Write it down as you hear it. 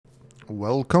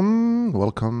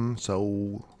Welcome.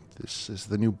 So this is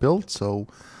the new build. So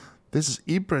this is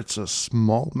Ypres. It's a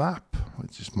small map,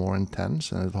 which is more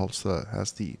intense, and it also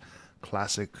has the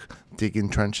classic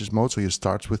DigIn trenches mode. So you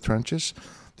start with trenches.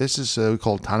 This is we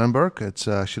call Tannenberg. It's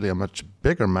actually a much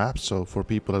bigger map. So for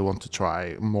people that want to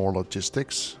try more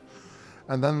logistics.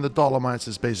 And then the Dolomites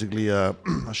is basically a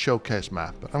showcase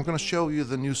map. But I'm going to show you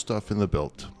the new stuff in the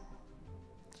build.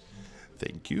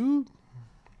 Thank you.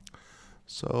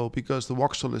 So because the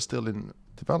voxel is still in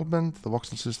development, the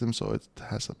voxel system, so it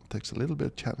takes a little bit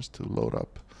of chance to load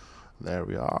up. There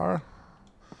we are.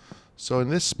 So in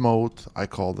this mode, I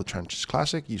call the trenches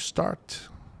classic. You start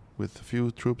with a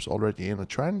few troops already in a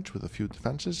trench with a few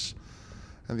defenses.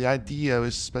 And the idea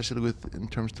is, especially in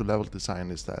terms to level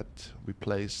design, is that we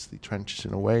place the trenches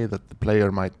in a way that the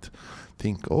player might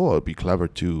think, oh, it'd be clever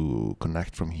to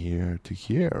connect from here to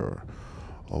here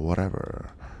or whatever.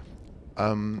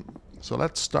 So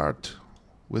let's start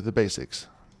with the basics.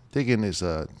 DigIn is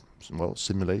a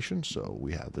simulation, so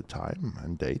we have the time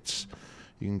and dates.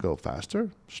 You can go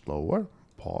faster, slower,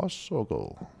 pause, or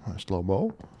go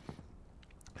slow-mo.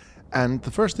 And the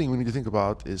first thing we need to think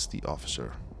about is the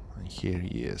officer. And here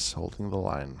he is, holding the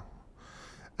line.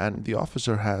 And the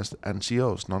officer has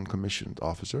NCOs, non-commissioned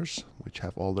officers, which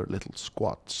have all their little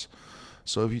squads.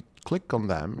 So if you click on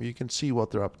them, you can see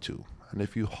what they're up to. And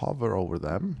if you hover over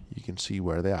them, you can see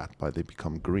where they're at, they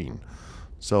become green.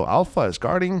 So Alpha is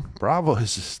guarding, Bravo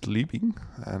is sleeping,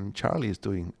 and Charlie is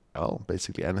doing,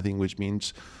 basically anything, which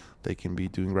means they can be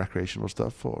doing recreational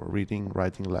stuff or reading,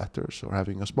 writing letters, or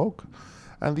having a smoke.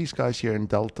 And these guys here in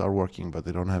Delta are working, but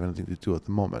they don't have anything to do at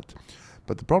the moment.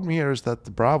 But the problem here is that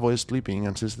the Bravo is sleeping,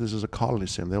 and since this is a colony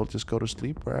sim, they'll just go to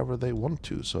sleep wherever they want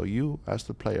to. So you, as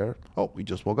the player, we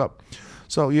just woke up.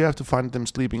 So you have to find them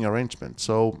sleeping arrangement.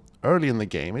 So early in the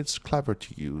game, it's clever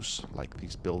to use like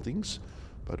these buildings,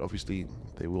 but obviously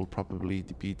they will probably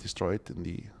be destroyed in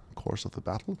the course of the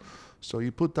battle. So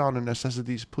you put down the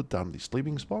necessities, put down the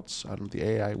sleeping spots, and the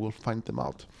AI will find them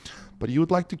out. But you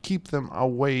would like to keep them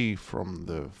away from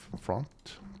the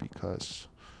front because,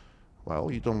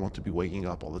 you don't want to be waking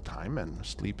up all the time, and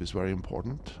sleep is very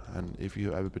important. And if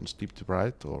you've ever been sleep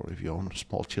deprived, or if you own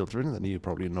small children, then you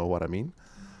probably know what I mean.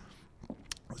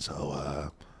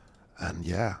 So,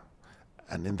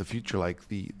 and in the future, like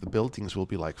the buildings will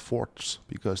be like forts,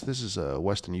 because this is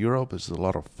Western Europe. There's a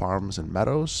lot of farms and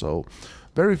meadows, so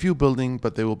very few buildings,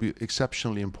 but they will be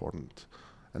exceptionally important.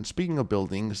 And speaking of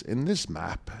buildings, in this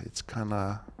map, it's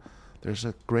there's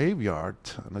a graveyard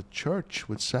and a church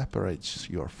which separates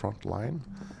your front line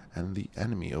and the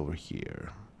enemy over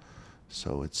here.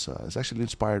 So it's actually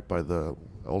inspired by the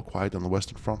All Quiet on the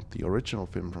Western Front, the original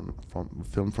film from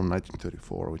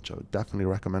 1934, which I would definitely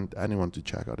recommend anyone to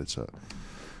check out. It's a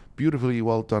beautifully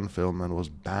well done film and was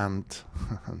banned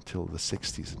until the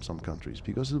 60s in some countries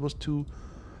because it was too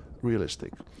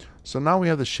realistic. So now we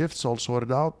have the shifts all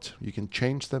sorted out. You can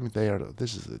change them.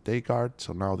 This is the day guard,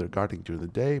 so now they're guarding during the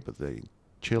day, but they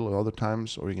chill at other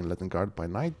times, or you can let them guard by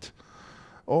night,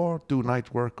 or do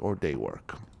night work or day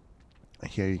work.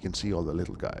 And here you can see all the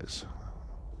little guys.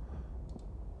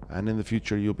 And in the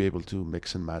future you'll be able to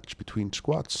mix and match between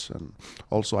squads and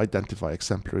also identify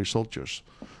exemplary soldiers.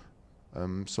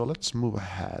 So let's move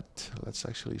ahead. Let's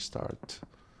actually start.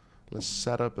 Let's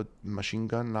set up a machine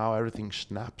gun. Now everything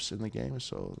snaps in the game,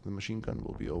 so the machine gun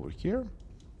will be over here.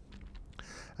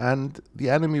 And the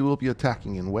enemy will be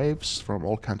attacking in waves from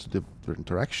all kinds of different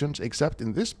directions, except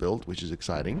in this build, which is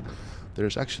exciting.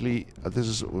 There's actually, this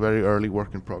is very early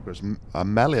work in progress, a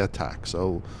melee attack.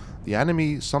 So the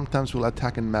enemy sometimes will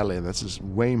attack in melee, and this is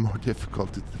way more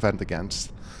difficult to defend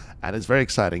against. And it's very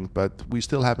exciting, but we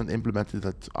still haven't implemented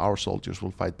that our soldiers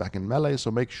will fight back in melee, so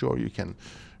make sure you can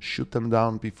shoot them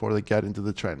down before they get into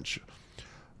the trench.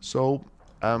 So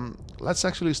let's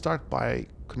actually start by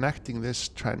connecting this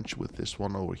trench with this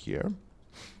one over here.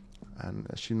 And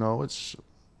as you know, it's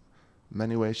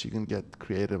many ways you can get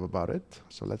creative about it.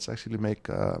 So let's actually make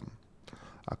a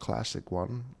classic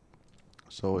one.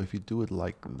 So if you do it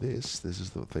like this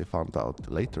is what they found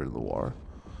out later in the war,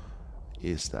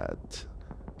 is that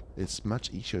it's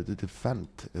much easier to defend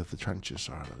if the trenches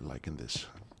are like in this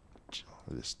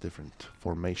different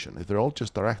formation. If they're all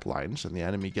just direct lines and the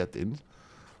enemy get in,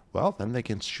 then they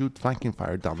can shoot flanking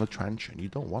fire down the trench, and you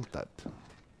don't want that.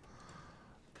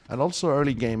 And also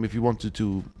early game, if you wanted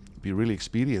to be really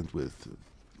experienced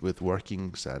with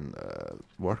workings and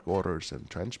work orders and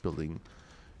trench building,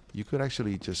 you could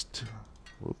actually just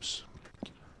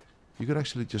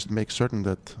make certain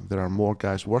that there are more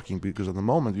guys working, because at the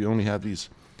moment you only have these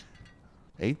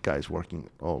 8 guys working.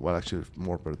 Actually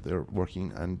more, but they're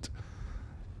working, and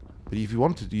But if you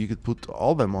wanted to, you could put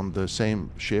all them on the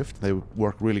same shift. They would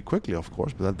work really quickly, of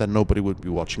course, but then nobody would be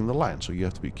watching the line. So you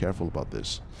have to be careful about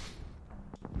this.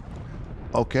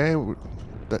 Okay,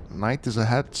 the night is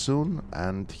ahead soon,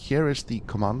 and here is the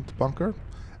command bunker.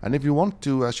 And if you want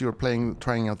to, as you're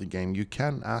trying out the game, you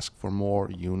can ask for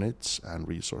more units and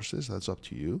resources. That's up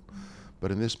to you.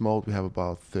 But in this mode, we have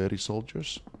about 30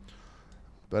 soldiers.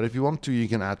 But if you want to, you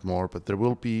can add more. But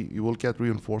you will get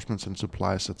reinforcements and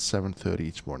supplies at 7:30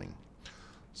 each morning.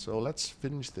 So let's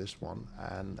finish this one.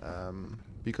 And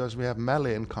because we have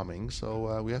melee incoming,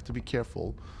 so we have to be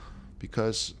careful,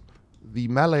 because the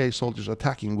melee soldiers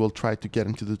attacking will try to get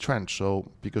into the trench.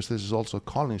 So because this is also a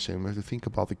colony sim, we have to think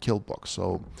about the kill box.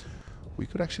 So we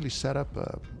could actually set up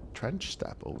a trench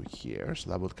step over here,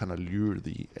 so that would kind of lure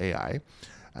the AI.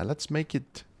 And let's make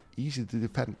it easy to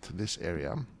defend this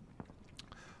area.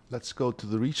 Let's go to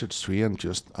the research tree and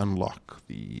just unlock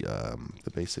the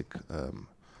basic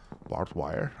barbed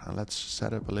wire, and let's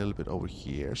set up a little bit over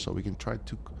here so we can try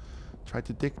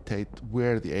to dictate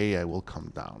where the AI will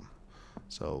come down.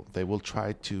 So they will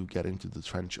try to get into the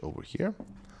trench over here.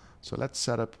 So let's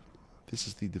set up, this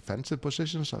is the defensive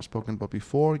positions I've spoken about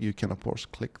before. You can of course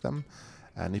click them,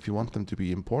 and if you want them to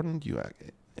be important, you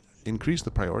increase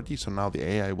the priority, so now the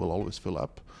AI will always fill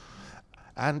up.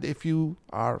 And if you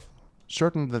are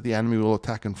certain that the enemy will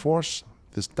attack in force,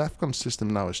 this DEFCON system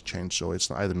now has changed, so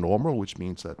it's either normal, which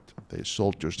means that the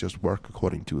soldiers just work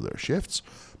according to their shifts.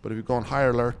 But if you go on high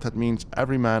alert, that means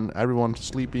everyone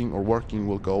sleeping or working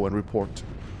will go and report,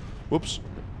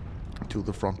 to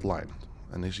the front line.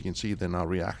 And as you can see, they now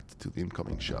react to the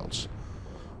incoming shells.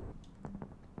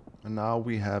 And now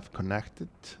we have connected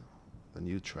the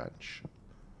new trench.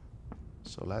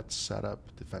 So let's set up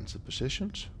defensive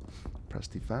positions. Press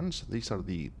defense. This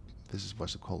is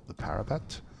what's called the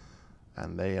parapet.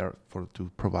 And they are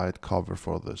to provide cover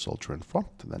for the soldier in front.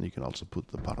 And then you can also put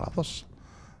the parados,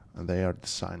 and they are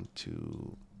designed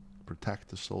to protect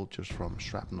the soldiers from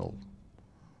shrapnel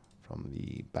from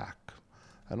the back.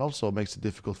 And also makes it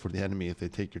difficult for the enemy if they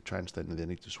take your trench, then they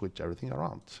need to switch everything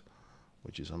around,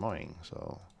 which is annoying.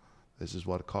 So this is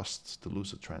what it costs to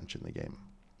lose a trench in the game.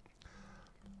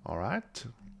 All right.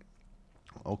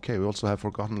 Okay, we also have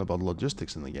forgotten about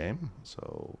logistics in the game,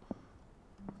 so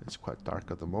it's quite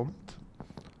dark at the moment.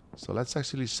 So let's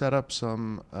actually set up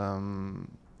some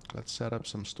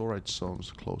storage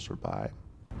zones closer by.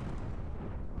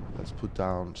 Let's put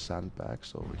down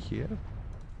sandbags over here.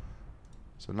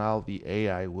 So now the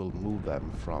AI will move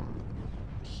them from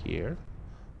here,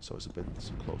 so it's a bit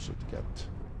closer to get.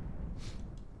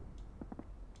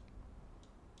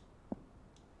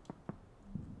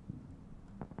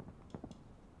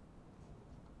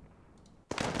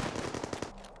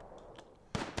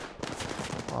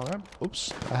 Okay. Oops,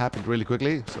 that happened really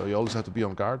quickly, so you always have to be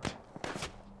on guard.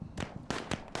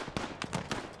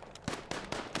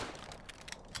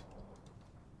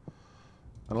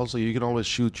 And also you can always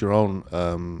shoot your own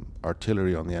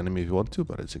artillery on the enemy if you want to,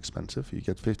 but it's expensive. You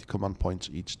get 50 command points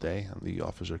each day, and the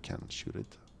officer can shoot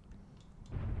it.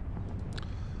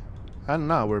 And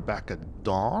now we're back at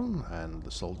dawn, and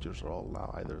the soldiers are all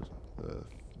now either the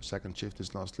second shift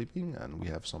is now sleeping, and we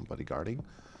have somebody guarding.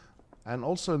 And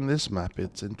also in this map,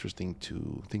 it's interesting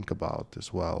to think about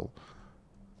as well,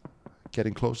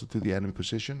 getting closer to the enemy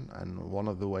position. And one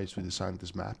of the ways we designed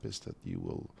this map is that you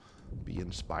will be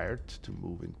inspired to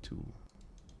move into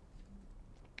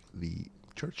the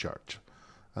churchyard.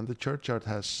 And the churchyard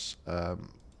has,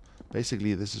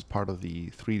 basically this is part of the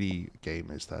 3D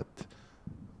game, is that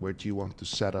where do you want to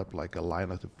set up like a line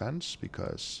of defense,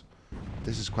 because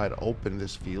this is quite open,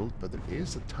 this field, but there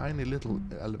is a tiny little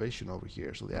elevation over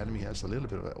here, so the enemy has a little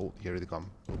bit of a, oh, here they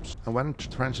come, oops. And when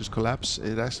trenches collapse,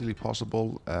 it's actually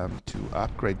possible to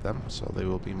upgrade them, so they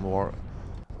will be more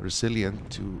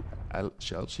resilient to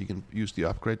shells. You can use the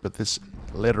upgrade, but this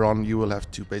later on you will have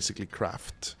to basically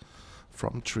craft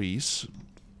from trees,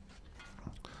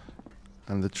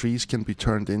 and the trees can be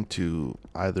turned into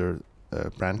either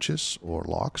branches or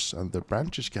logs, and the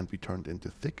branches can be turned into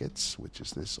thickets, which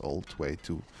is this old way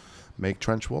to make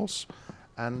trench walls.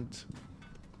 And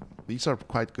these are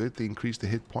quite good, they increase the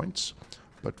hit points.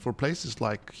 But for places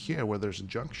like here where there's a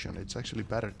junction, it's actually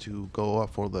better to go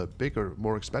for the bigger,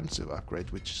 more expensive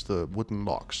upgrade, which is the wooden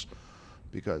logs.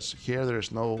 Because here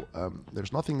there's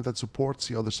nothing that supports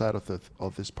the other side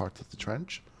of this part of the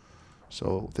trench.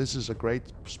 So this is a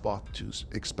great spot to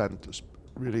expend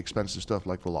really expensive stuff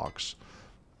like the logs.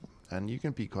 And you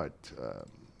can be quite,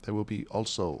 there will be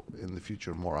also in the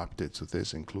future more updates of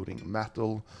this, including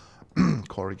metal,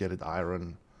 corrugated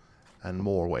iron, and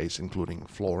more ways, including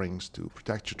floorings to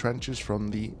protect your trenches from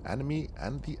the enemy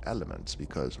and the elements,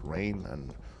 because rain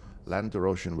and land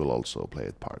erosion will also play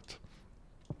a part.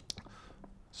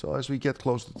 So as we get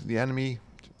closer to the enemy,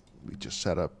 we just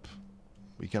set up.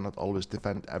 We cannot always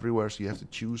defend everywhere, so you have to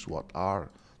choose what are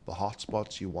the hot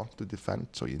spots you want to defend.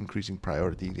 So increasing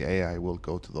priority, the AI will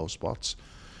go to those spots.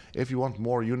 If you want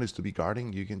more units to be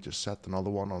guarding, you can just set another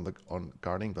one on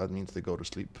guarding. That means they go to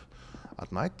sleep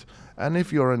at night. And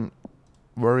if you're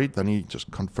worried, then you just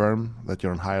confirm that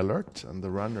you're on high alert, and the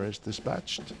runner is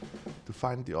dispatched to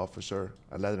find the officer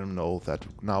and let him know that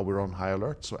now we're on high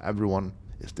alert, so everyone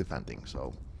is defending.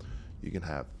 So you can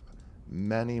have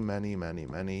many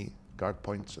guard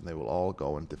points, and they will all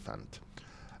go and defend.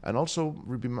 And also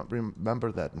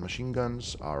remember that machine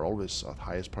guns are always of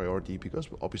highest priority, because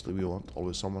obviously we want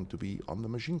always someone to be on the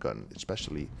machine gun,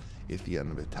 especially if the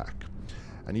enemy attack.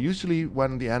 And usually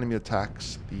when the enemy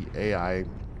attacks, the AI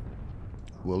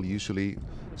will usually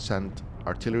send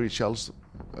artillery shells,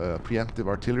 preemptive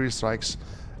artillery strikes,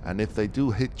 and if they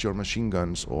do hit your machine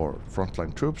guns or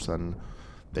frontline troops, then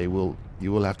you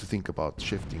will have to think about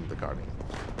shifting the guarding.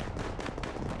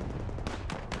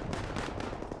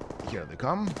 Here they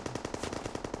come.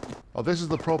 Oh, this is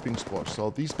the probing spot. So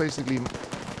these basically,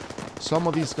 some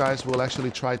of these guys will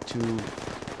actually try to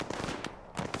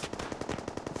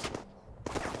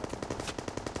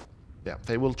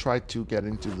they will try to get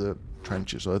into the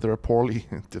trenches. So if they're poorly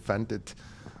defended,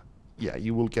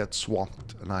 you will get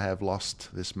swamped. And I have lost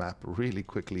this map really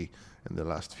quickly in the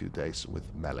last few days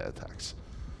with melee attacks.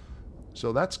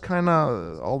 So that's kind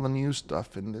of all the new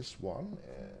stuff in this one.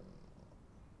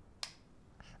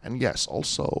 And yes,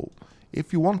 also,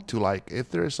 if you want to, if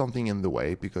there is something in the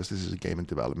way, because this is a game in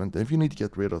development, if you need to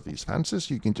get rid of these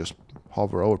fences, you can just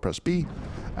hover over, press B,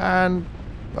 and,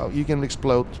 well, you can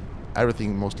explode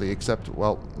everything mostly, except,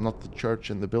 well, not the church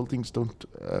and the buildings don't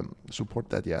support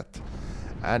that yet.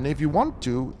 And if you want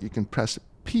to, you can press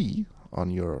P on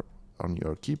your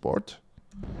keyboard,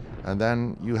 and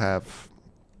then you have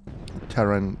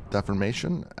terrain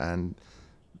deformation, and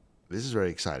this is very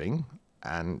exciting,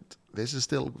 and this is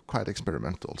still quite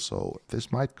experimental, so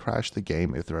this might crash the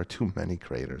game if there are too many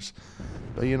craters.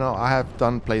 But I have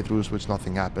done playthroughs which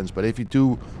nothing happens, but if you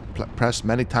do press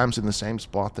many times in the same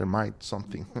spot,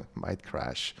 something might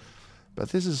crash.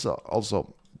 But this is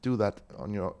also, do that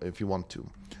on if you want to.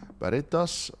 But it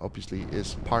does, obviously,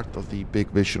 is part of the big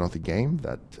vision of the game,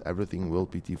 that everything will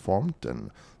be deformed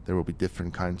and there will be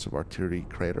different kinds of artillery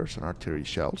craters and artillery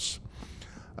shells.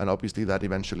 And obviously that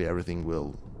eventually everything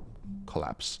will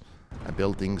collapse. And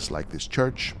buildings like this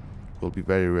church will be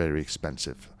very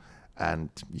expensive. And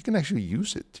you can actually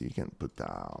use it. You can put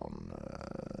down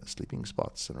sleeping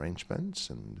spots and arrangements,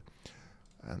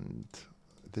 and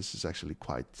this is actually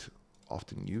quite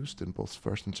often used in both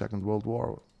First and Second World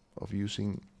War, of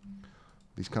using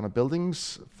these kind of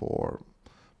buildings for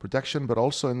protection, but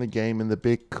also in the game, in the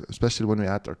big, especially when we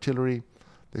add artillery,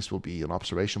 this will be an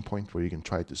observation point where you can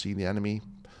try to see the enemy.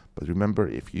 But remember,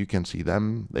 if you can see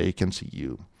them, they can see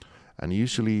you. And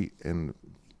usually in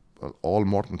all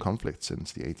modern conflicts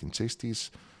since the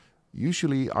 1860s,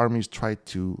 usually armies try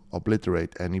to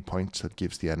obliterate any points that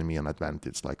gives the enemy an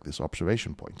advantage, like this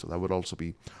observation point. So that would also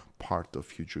be part of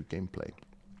future gameplay.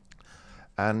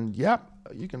 And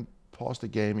you can pause the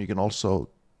game. You can also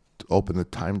open the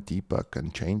time debug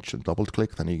and change and double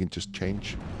click. Then you can just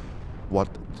change what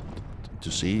to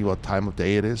see, what time of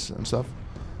day it is and stuff.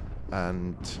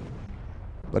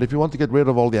 But if you want to get rid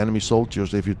of all the enemy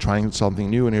soldiers, if you're trying something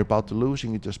new and you're about to lose,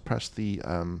 you can just press the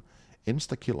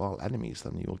insta-kill all enemies,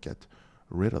 then you'll get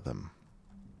rid of them.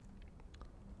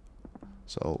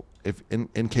 So if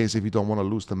in case if you don't want to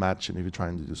lose the match and if you're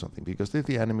trying to do something, because if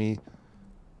the enemy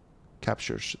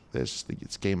captures this,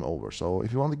 it's game over. So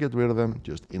if you want to get rid of them,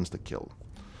 just insta-kill.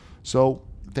 So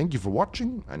thank you for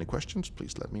watching. Any questions,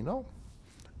 please let me know.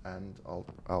 And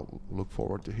I'll look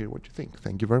forward to hear what you think.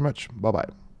 Thank you very much. Bye-bye.